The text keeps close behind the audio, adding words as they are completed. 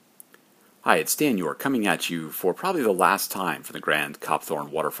Hi, it's Dan York coming at you for probably the last time from the Grand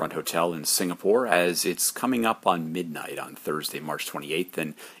Copthorne Waterfront Hotel in Singapore, as it's coming up on midnight on Thursday, March 28th,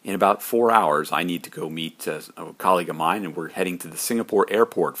 and in about 4 hours I need to go meet a colleague of mine, and we're heading to the Singapore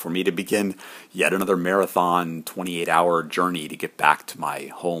airport for me to begin yet another marathon 28-hour journey to get back to my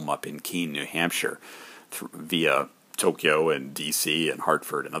home up in Keene, New Hampshire, via Tokyo and DC and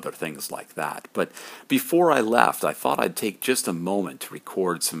Hartford and other things like that. But before I left, I thought I'd take just a moment to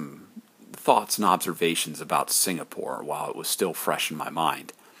record some thoughts and observations about Singapore while it was still fresh in my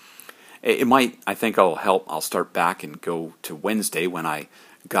mind. I think it'll help. I'll start back and go to Wednesday when I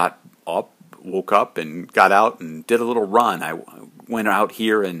woke up and got out and did a little run. I went out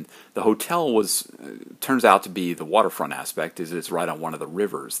here, and the hotel turns out to be the waterfront aspect, is it's right on one of the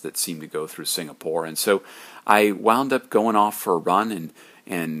rivers that seem to go through Singapore. And so I wound up going off for a run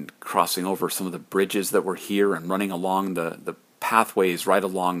and crossing over some of the bridges that were here and running along the pathways right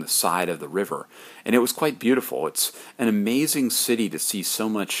along the side of the river. And it was quite beautiful. It's an amazing city to see so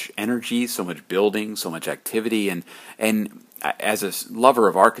much energy, so much building, so much activity. And as a lover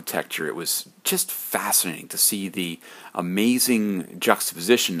of architecture, it was just fascinating to see the amazing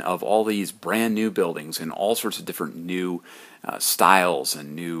juxtaposition of all these brand new buildings and all sorts of different new styles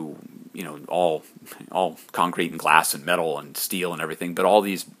and new, all concrete and glass and metal and steel and everything, but all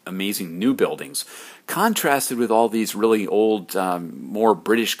these amazing new buildings contrasted with all these really old, more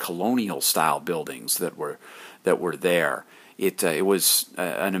British colonial style buildings that were there. It was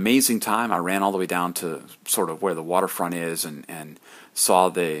an amazing time. I ran all the way down to sort of where the waterfront is and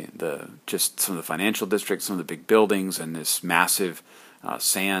saw just some of the financial districts, some of the big buildings, and this massive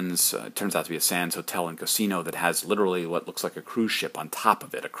Sands. It turns out to be a Sands hotel and casino that has literally what looks like a cruise ship on top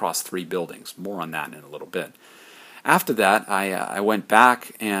of it across 3 buildings. More on that in a little bit. After that, I went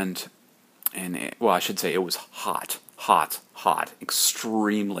back and I should say it was hot,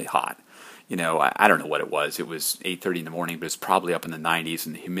 extremely hot. I don't know what it was. It was 8:30 in the morning, but it's probably up in the 90s,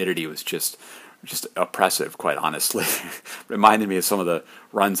 and the humidity was just oppressive, quite honestly. Reminded me of some of the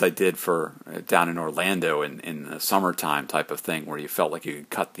runs I did for down in Orlando in the summertime type of thing, where you felt like you could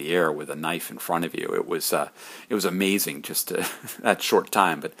cut the air with a knife in front of you. It was amazing just that short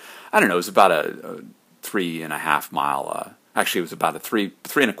time. But I don't know. It was about a 3.5 mile. Actually, it was about a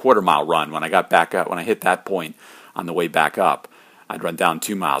 3.25 mile run when I got back up. When I hit that point on the way back up, I'd run down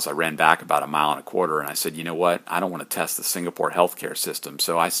 2 miles. I ran back about 1.25 miles, and I said, you know what? I don't want to test the Singapore healthcare system.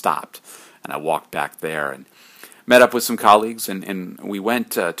 So I stopped, and I walked back there and met up with some colleagues, and we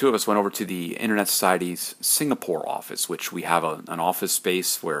went, 2 of us went over to the Internet Society's Singapore office, which we have an office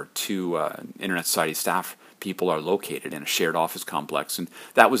space where 2 Internet Society staff people are located in a shared office complex. And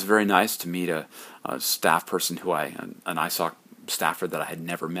that was very nice to meet a staff person an ISOC staffer that I had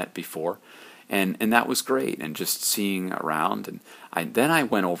never met before. And that was great, and just seeing around. And then I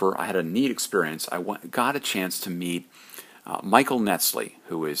went over. I had a neat experience. Got a chance to meet Michael Netzley,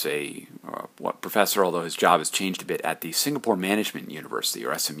 who is a professor, although his job has changed a bit, at the Singapore Management University,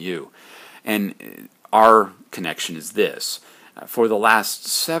 or SMU. And our connection is this. For the last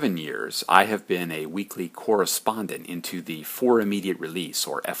 7 years, I have been a weekly correspondent into the For Immediate Release,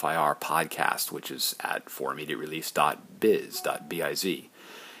 or FIR podcast, which is at forimmediaterelease.biz.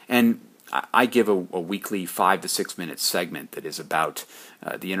 And I give a weekly 5 to 6 minute segment that is about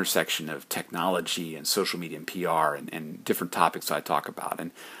the intersection of technology and social media and PR and different topics I talk about.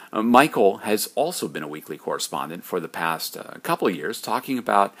 And Michael has also been a weekly correspondent for the past couple of years, talking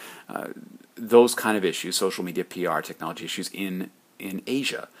about those kind of issues, social media, PR, technology issues in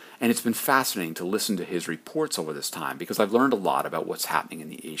Asia. And it's been fascinating to listen to his reports over this time, because I've learned a lot about what's happening in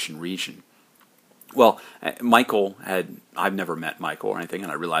the Asian region. Well, I've never met Michael or anything,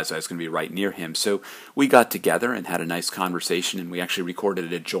 and I realized I was going to be right near him. So we got together and had a nice conversation, and we actually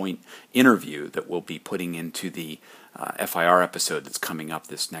recorded a joint interview that we'll be putting into the FIR episode that's coming up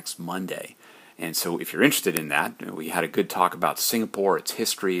this next Monday. And so if you're interested in that, we had a good talk about Singapore, its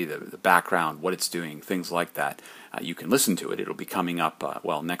history, the background, what it's doing, things like that. You can listen to it. It'll be coming up,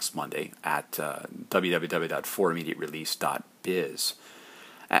 next Monday at www.forimmediaterelease.biz.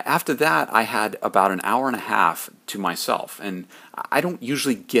 After that, I had about 1.5 hours to myself, and I don't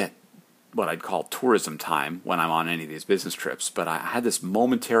usually get what I'd call tourism time when I'm on any of these business trips, but I had this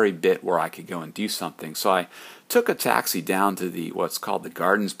momentary bit where I could go and do something. So I took a taxi down to what's called the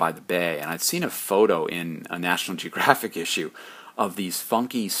Gardens by the Bay, and I'd seen a photo in a National Geographic issue of these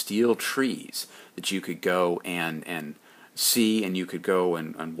funky steel trees that you could go and see, and you could go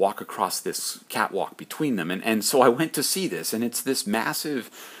and walk across this catwalk between them. And so I went to see this, and it's this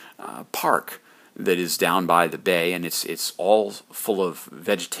massive park that is down by the bay, and it's all full of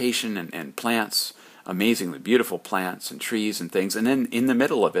vegetation and plants, amazingly beautiful plants and trees and things. And then in the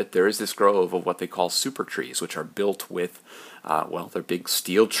middle of it, there is this grove of what they call super trees, which are built with, they're big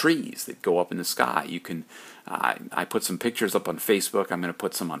steel trees that go up in the sky. You can, I put some pictures up on Facebook. I'm going to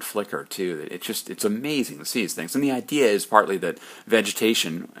put some on Flickr too. It's amazing to see these things. And the idea is partly that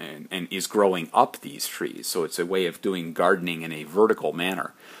vegetation and is growing up these trees. So it's a way of doing gardening in a vertical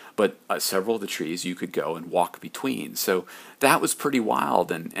manner. But several of the trees you could go and walk between. So that was pretty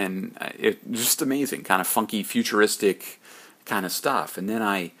wild and it just amazing, kind of funky, futuristic kind of stuff. And then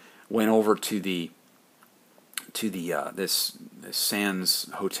I went over to this Sands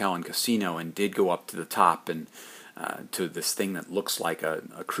Hotel and Casino and did go up to the top and to this thing that looks like a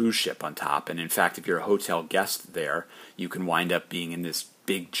cruise ship on top. And in fact, if you're a hotel guest there, you can wind up being in this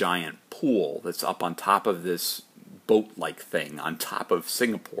big giant pool that's up on top of this boat-like thing on top of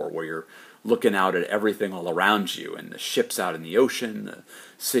Singapore, where you're looking out at everything all around you and the ships out in the ocean, the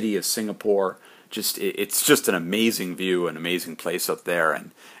city of Singapore. It's just an amazing view, an amazing place up there,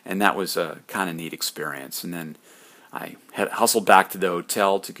 and that was a kind of neat experience. And then I had hustled back to the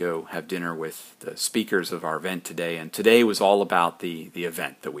hotel to go have dinner with the speakers of our event today, and today was all about the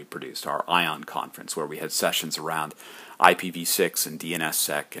event that we produced, our ION conference, where we had sessions around IPv6 and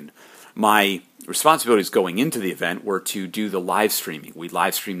DNSSEC, and my responsibilities going into the event were to do the live streaming. We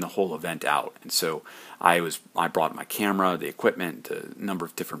live streamed the whole event out, and so I brought my camera, the equipment, a number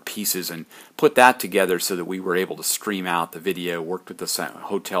of different pieces, and put that together so that we were able to stream out the video. Worked with the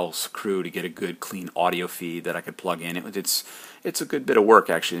hotel's crew to get a good, clean audio feed that I could plug in. It's a good bit of work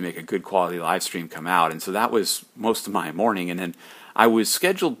actually to make a good quality live stream come out, and so that was most of my morning. And then I was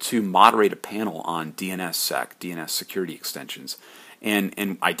scheduled to moderate a panel on DNSSEC, DNS security extensions.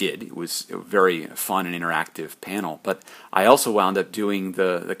 And I did. It was a very fun and interactive panel. But I also wound up doing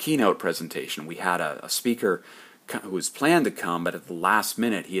the keynote presentation. We had a speaker who was planned to come, but at the last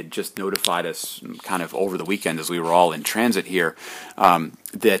minute he had just notified us kind of over the weekend as we were all in transit here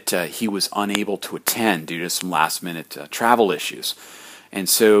that he was unable to attend due to some last-minute travel issues. And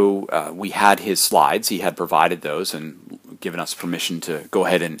so we had his slides. He had provided those and given us permission to go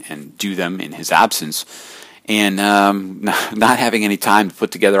ahead and do them in his absence. And not having any time to put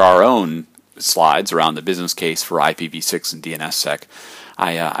together our own slides around the business case for IPv6 and DNSSEC,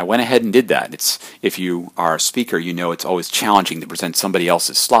 I went ahead and did that. If you are a speaker, you know it's always challenging to present somebody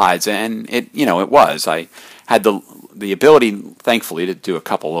else's slides, and it was. I had the ability, thankfully, to do a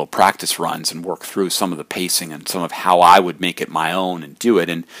couple little practice runs and work through some of the pacing and some of how I would make it my own and do it,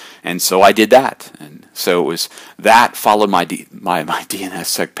 and so I did that. And so it was that followed my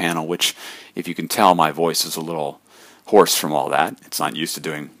DNSSEC panel, which, if you can tell, my voice is a little hoarse from all that. It's not used to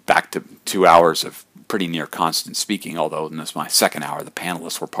doing back to 2 hours of pretty near constant speaking, although in this my second hour, the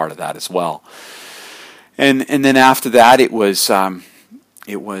panelists were part of that as well. And then after that, it was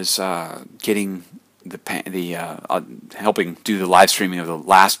getting helping do the live streaming of the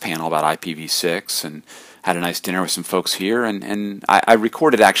last panel about IPv6, and had a nice dinner with some folks here, and I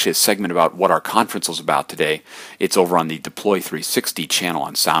recorded actually a segment about what our conference was about today. It's over on the Deploy 360 channel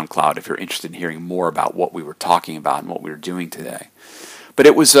on SoundCloud if you're interested in hearing more about what we were talking about and what we were doing today. But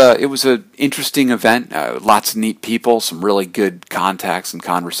it was an interesting event, lots of neat people, some really good contacts and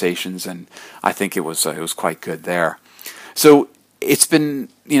conversations, and I think it was quite good there. So it's been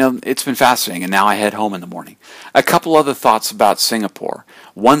fascinating, and now I head home in the morning. A couple other thoughts about Singapore.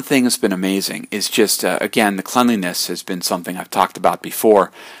 One thing that's been amazing is just, again, the cleanliness has been something I've talked about before.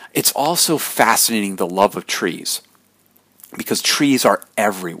 It's also fascinating, the love of trees, because trees are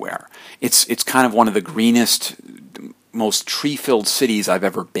everywhere. It's kind of one of the greenest, most tree-filled cities I've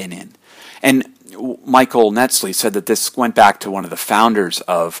ever been in. And Michael Netsley said that this went back to one of the founders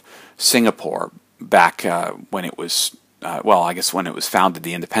of Singapore back when it was I guess when it was founded,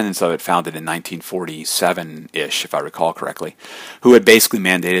 the independence of it, founded in 1947-ish, if I recall correctly, who had basically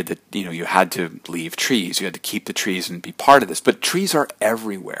mandated that, you had to leave trees, you had to keep the trees and be part of this. But trees are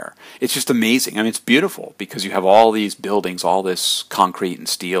everywhere. It's just amazing. I mean, it's beautiful because you have all these buildings, all this concrete and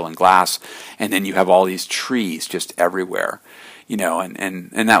steel and glass, and then you have all these trees just everywhere,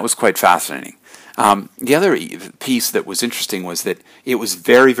 and that was quite fascinating. The other piece that was interesting was that it was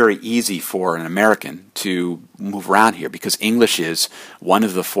very, very easy for an American to move around here because English is one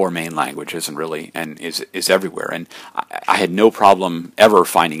of the four main languages and is everywhere. And I had no problem ever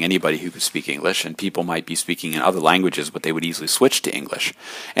finding anybody who could speak English, and people might be speaking in other languages, but they would easily switch to English.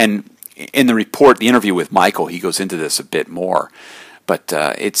 And in the interview with Michael, he goes into this a bit more. But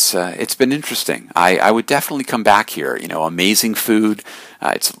it's been interesting. I would definitely come back here. Amazing food.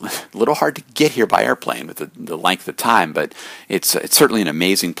 It's a little hard to get here by airplane with the length of time, but it's certainly an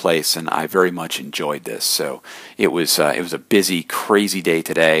amazing place, and I very much enjoyed this. So it was a busy, crazy day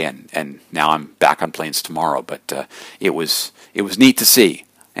today, and now I'm back on planes tomorrow. But it was neat to see,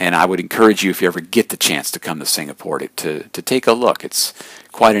 and I would encourage you, if you ever get the chance to come to Singapore, to take a look. It's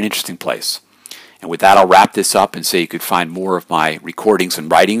quite an interesting place. And with that, I'll wrap this up and say you could find more of my recordings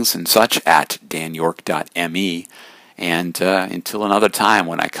and writings and such at danyork.me. And until another time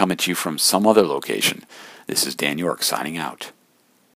when I come at you from some other location, this is Dan York signing out.